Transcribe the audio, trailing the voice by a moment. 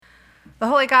The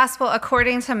Holy Gospel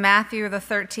according to Matthew, the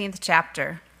 13th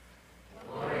chapter.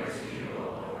 Glory to you, O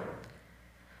Lord.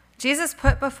 Jesus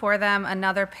put before them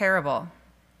another parable.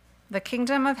 The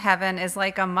kingdom of heaven is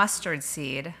like a mustard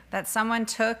seed that someone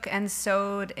took and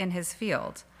sowed in his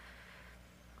field.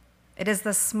 It is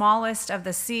the smallest of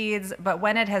the seeds, but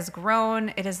when it has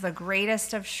grown, it is the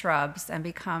greatest of shrubs and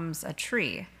becomes a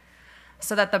tree,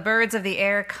 so that the birds of the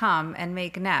air come and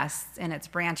make nests in its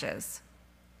branches.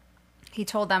 He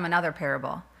told them another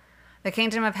parable. The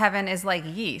kingdom of heaven is like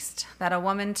yeast that a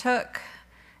woman took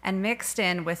and mixed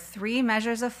in with 3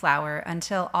 measures of flour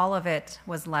until all of it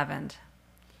was leavened.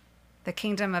 The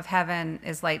kingdom of heaven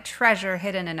is like treasure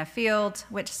hidden in a field,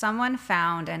 which someone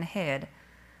found and hid.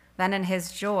 Then in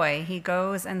his joy, he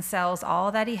goes and sells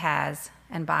all that he has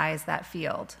and buys that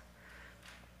field.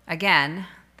 Again,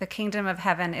 the kingdom of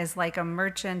heaven is like a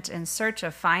merchant in search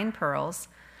of fine pearls.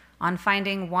 On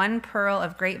finding one pearl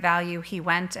of great value, he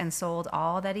went and sold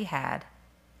all that he had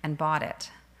and bought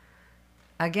it.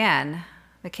 Again,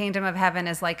 the kingdom of heaven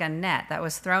is like a net that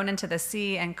was thrown into the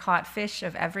sea and caught fish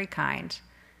of every kind.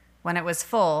 When it was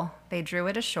full, they drew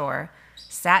it ashore,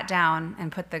 sat down,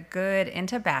 and put the good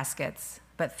into baskets,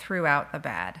 but threw out the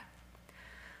bad.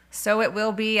 So it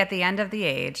will be at the end of the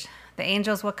age. The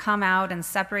angels will come out and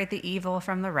separate the evil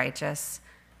from the righteous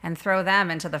and throw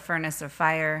them into the furnace of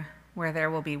fire, where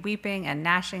there will be weeping and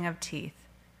gnashing of teeth.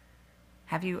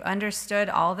 Have you understood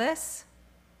all this?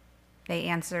 They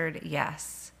answered,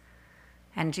 yes.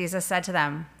 And Jesus said to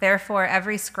them, therefore,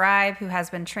 every scribe who has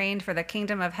been trained for the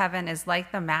kingdom of heaven is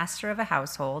like the master of a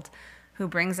household, who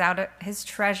brings out his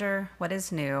treasure, what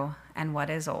is new and what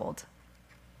is old.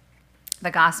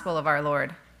 The gospel of our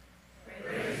Lord.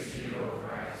 Praise to you, O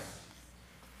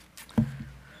Christ.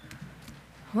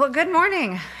 Well, good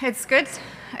morning. It's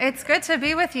good to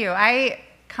be with you. I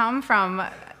come from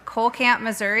Cole Camp,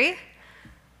 Missouri,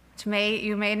 which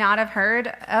you may not have heard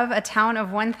of, a town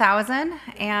of 1,000,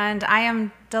 and I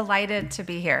am delighted to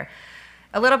be here.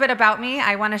 A little bit about me,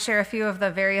 I want to share a few of the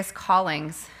various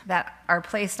callings that are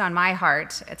placed on my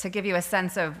heart to give you a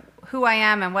sense of who I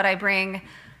am and what I bring.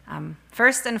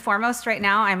 First and foremost, right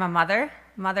now, I'm a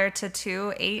mother to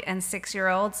 2 8- and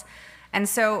 6-year-olds, and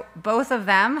so both of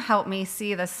them help me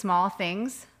see the small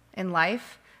things in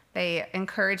life. They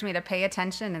encourage me to pay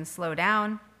attention and slow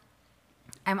down.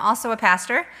 I'm also a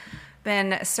pastor,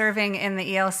 been serving in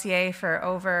the ELCA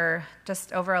for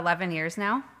just over 11 years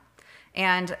now.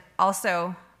 And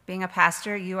also, being a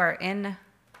pastor, you are in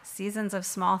seasons of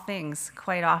small things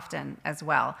quite often as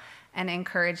well, and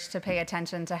encouraged to pay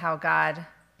attention to how God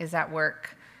is at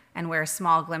work and where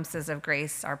small glimpses of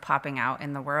grace are popping out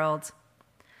in the world.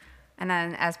 And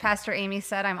then, as Pastor Amy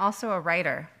said, I'm also a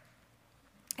writer.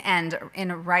 And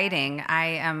in writing, I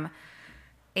am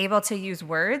able to use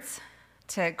words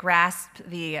to grasp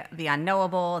the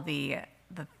unknowable, the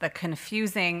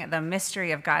confusing, the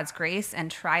mystery of God's grace,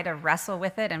 and try to wrestle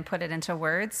with it and put it into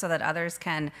words so that others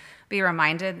can be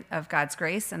reminded of God's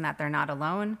grace and that they're not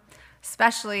alone,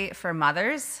 especially for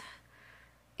mothers.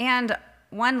 And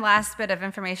one last bit of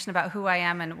information about who I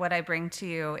am and what I bring to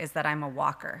you is that I'm a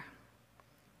walker.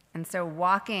 And so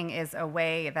walking is a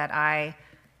way that I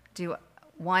do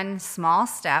one small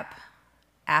step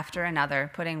after another,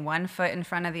 putting one foot in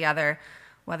front of the other,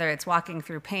 whether it's walking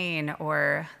through pain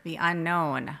or the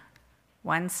unknown,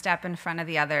 one step in front of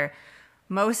the other.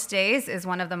 Most days is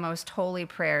one of the most holy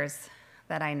prayers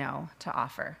that I know to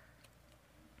offer.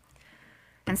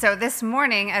 And so this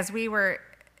morning, as we were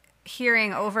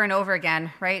hearing over and over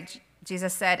again, right,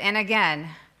 Jesus said, and again,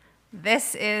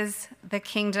 this is the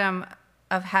kingdom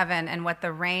of heaven and what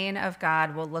the reign of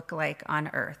God will look like on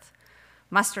earth.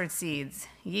 Mustard seeds,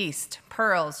 yeast,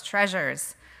 pearls,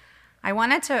 treasures. I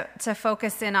wanted to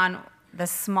focus in on the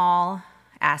small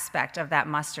aspect of that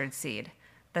mustard seed,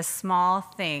 the small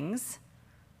things,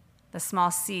 the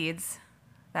small seeds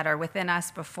that are within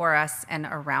us, before us, and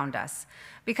around us.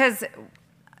 Because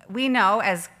we know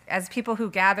as people who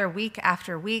gather week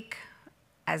after week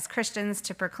as Christians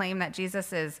to proclaim that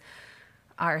Jesus is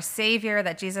our Savior,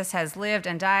 that Jesus has lived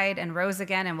and died and rose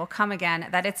again and will come again,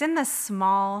 that it's in the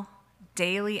small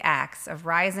daily acts of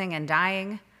rising and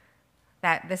dying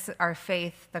that our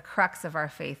faith, the crux of our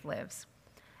faith, lives.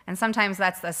 And sometimes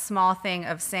that's the small thing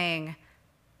of saying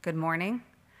good morning.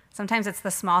 Sometimes it's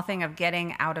the small thing of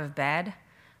getting out of bed,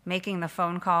 making the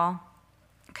phone call,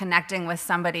 connecting with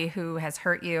somebody who has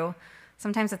hurt you.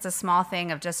 Sometimes it's a small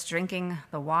thing of just drinking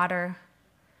the water,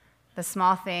 the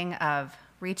small thing of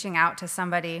reaching out to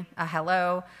somebody, a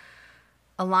hello,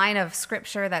 a line of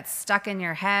scripture that's stuck in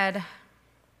your head,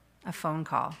 a phone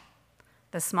call.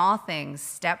 The small things,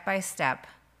 step by step,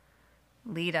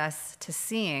 lead us to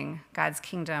seeing God's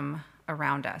kingdom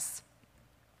around us.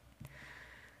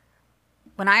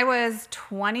 When I was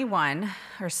 21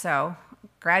 or so,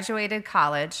 graduated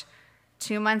college,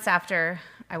 2 months after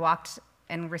I walked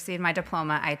and received my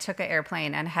diploma, I took an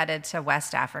airplane and headed to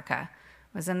West Africa.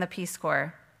 I was in the Peace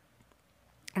Corps.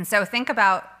 And so think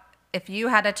about if you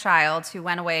had a child who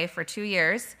went away for 2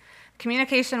 years.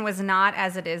 Communication was not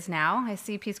as it is now. I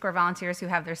see Peace Corps volunteers who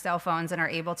have their cell phones and are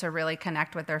able to really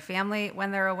connect with their family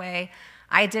when they're away.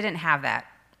 I didn't have that.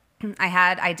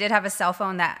 I did have a cell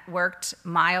phone that worked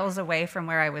miles away from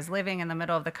where I was living in the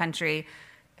middle of the country,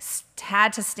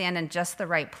 had to stand in just the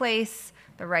right place,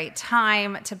 the right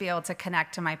time to be able to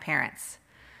connect to my parents.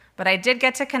 But I did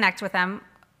get to connect with them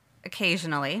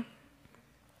occasionally.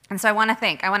 And so I want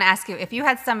to ask you, if you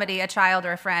had somebody, a child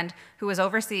or a friend who was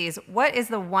overseas, what is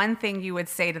the one thing you would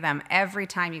say to them every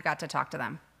time you got to talk to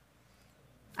them?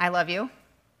 I love you.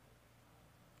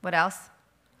 What else?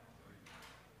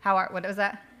 What was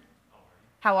that?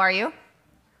 How are you?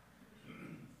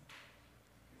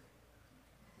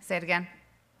 Say it again.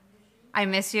 I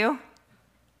miss you.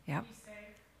 Yep.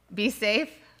 Be safe.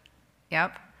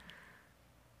 Yep.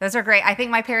 Those are great. I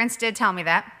think my parents did tell me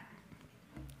that.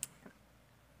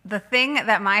 The thing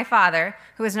that my father,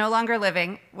 who is no longer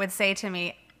living, would say to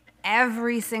me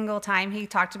every single time he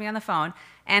talked to me on the phone,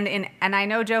 and I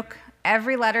no joke,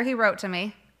 every letter he wrote to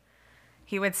me,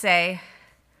 he would say,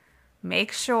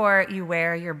 "Make sure you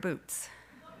wear your boots."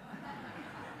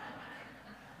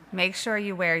 Make sure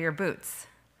you wear your boots.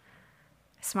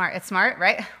 Smart. It's smart,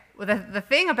 right? Well, the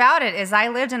thing about it is I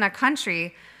lived in a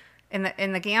country in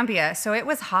the Gambia, so it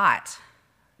was hot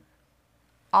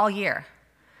all year.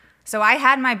 So I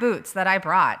had my boots that I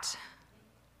brought.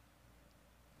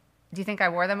 Do you think I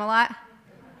wore them a lot?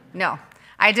 No,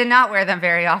 I did not wear them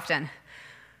very often.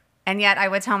 And yet I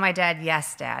would tell my dad,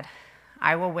 "Yes, Dad,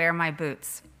 I will wear my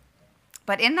boots."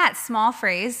 But in that small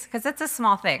phrase, because it's a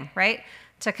small thing, right?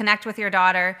 To connect with your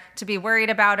daughter, to be worried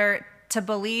about her, to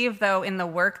believe, though, in the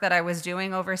work that I was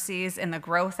doing overseas, in the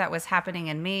growth that was happening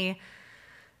in me,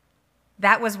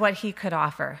 that was what he could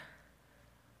offer.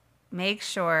 Make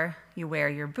sure you wear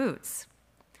your boots.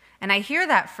 And I hear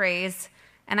that phrase,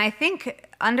 and I think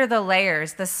under the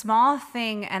layers, the small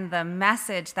thing and the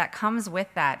message that comes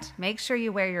with that, make sure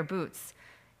you wear your boots,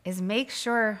 is make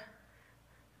sure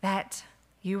that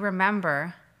you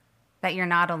remember that you're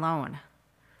not alone,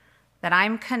 that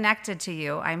I'm connected to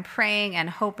you. I'm praying and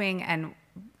hoping and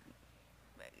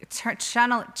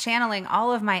channeling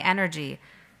all of my energy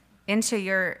into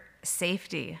your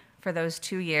safety for those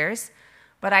 2 years.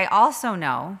 But I also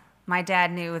know, my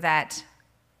dad knew that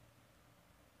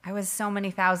I was so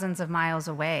many thousands of miles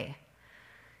away.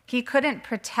 He couldn't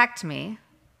protect me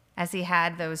as he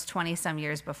had those 20-some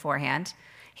years beforehand.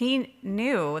 He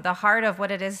knew the heart of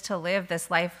what it is to live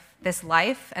this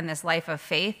life and this life of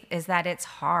faith is that it's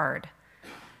hard,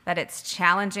 that it's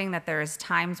challenging, that there's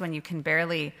times when you can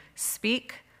barely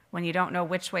speak, when you don't know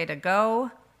which way to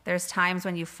go. There's times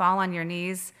when you fall on your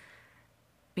knees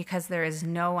because there is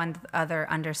no other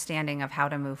understanding of how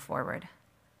to move forward.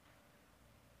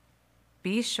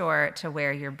 Be sure to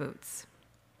wear your boots.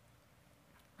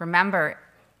 Remember,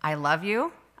 I love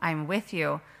you, I'm with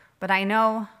you, but I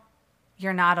know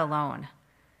you're not alone.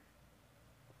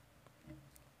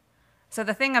 So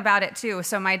the thing about it too,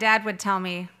 so my dad would tell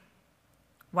me,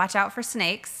 watch out for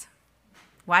snakes,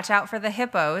 watch out for the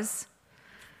hippos,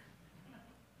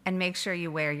 and make sure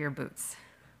you wear your boots.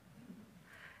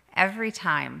 Every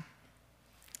time.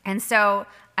 And so,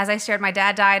 as I shared, my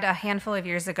dad died a handful of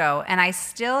years ago, and I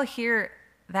still hear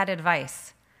that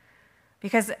advice.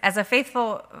 Because as a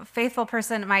faithful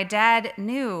person, my dad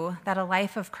knew that a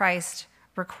life of Christ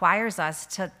requires us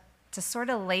to sort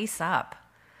of lace up,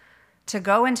 to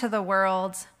go into the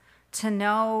world, to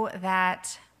know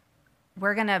that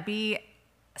we're going to be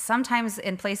sometimes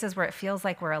in places where it feels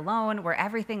like we're alone, where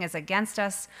everything is against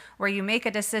us, where you make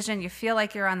a decision, you feel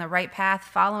like you're on the right path,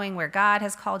 following where God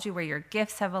has called you, where your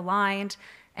gifts have aligned,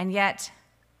 and yet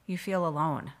you feel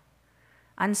alone,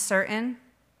 uncertain.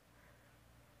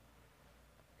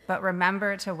 But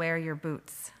remember to wear your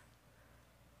boots.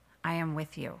 I am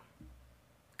with you.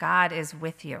 God is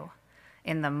with you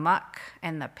in the muck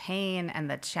and the pain and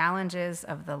the challenges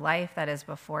of the life that is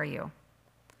before you.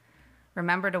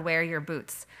 Remember to wear your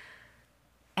boots.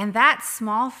 And that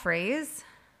small phrase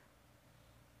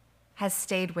has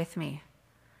stayed with me.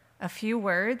 A few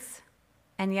words,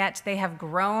 and yet they have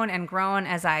grown and grown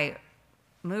as I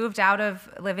moved out of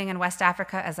living in West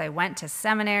Africa, as I went to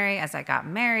seminary, as I got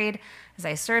married, as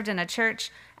I served in a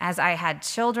church, as I had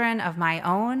children of my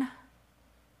own,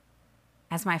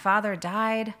 as my father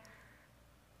died.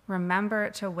 Remember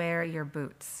to wear your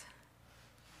boots.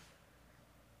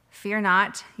 Fear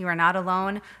not, you are not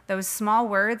alone. Those small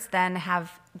words then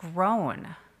have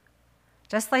grown.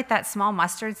 Just like that small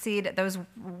mustard seed, those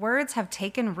words have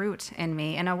taken root in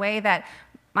me in a way that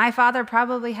my father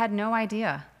probably had no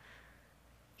idea.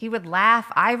 He would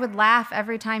laugh, I would laugh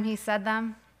every time he said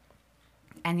them,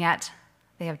 and yet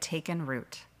they have taken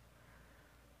root.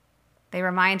 They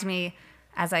remind me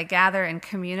as I gather in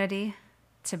community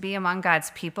to be among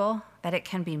God's people that it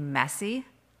can be messy,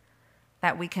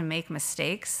 that we can make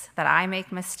mistakes, that I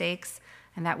make mistakes,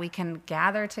 and that we can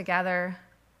gather together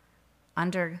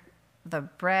under the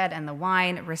bread and the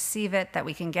wine, receive it, that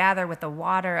we can gather with the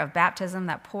water of baptism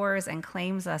that pours and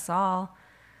claims us all,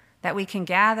 that we can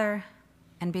gather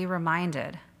and be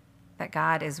reminded that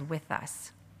God is with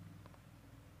us.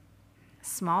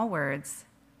 Small words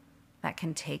that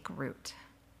can take root.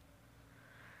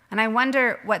 And I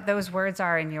wonder what those words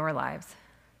are in your lives.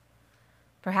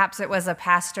 Perhaps it was a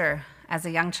pastor. As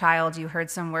a young child, you heard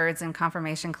some words in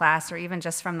confirmation class or even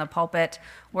just from the pulpit,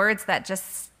 words that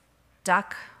just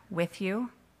stuck with you.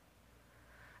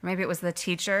 Or maybe it was the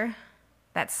teacher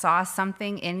that saw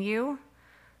something in you,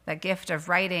 the gift of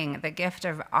writing, the gift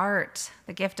of art,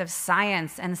 the gift of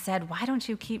science, and said, why don't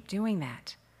you keep doing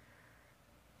that?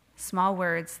 Small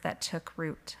words that took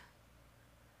root.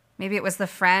 Maybe it was the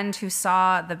friend who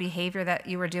saw the behavior that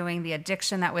you were doing, the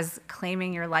addiction that was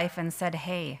claiming your life, and said,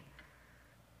 hey,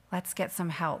 let's get some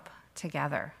help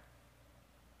together.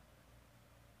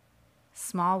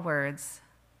 Small words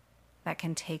that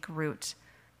can take root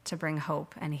to bring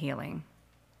hope and healing.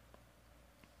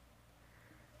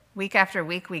 Week after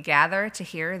week, we gather to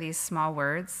hear these small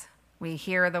words. We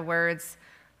hear the words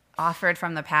offered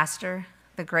from the pastor,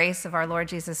 the grace of our Lord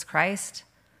Jesus Christ,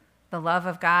 the love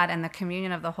of God, and the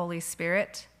communion of the Holy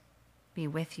Spirit be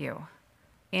with you,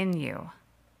 in you.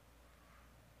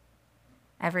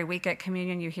 Every week at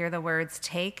communion, you hear the words,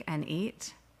 take and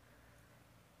eat.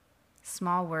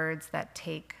 Small words that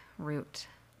take root.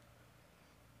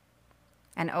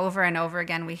 And over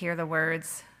again, we hear the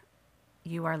words,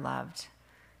 you are loved.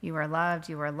 You are loved,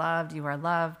 you are loved, you are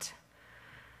loved.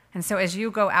 And so as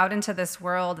you go out into this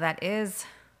world that is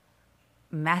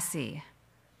messy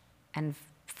and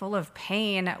full of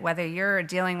pain, whether you're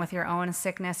dealing with your own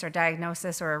sickness or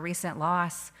diagnosis or a recent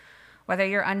loss, whether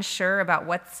you're unsure about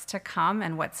what's to come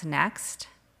and what's next,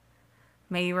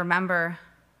 may you remember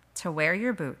to wear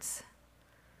your boots,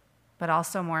 but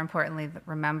also more importantly,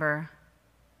 remember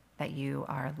that you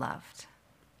are loved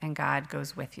and God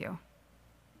goes with you.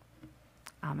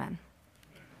 Amen.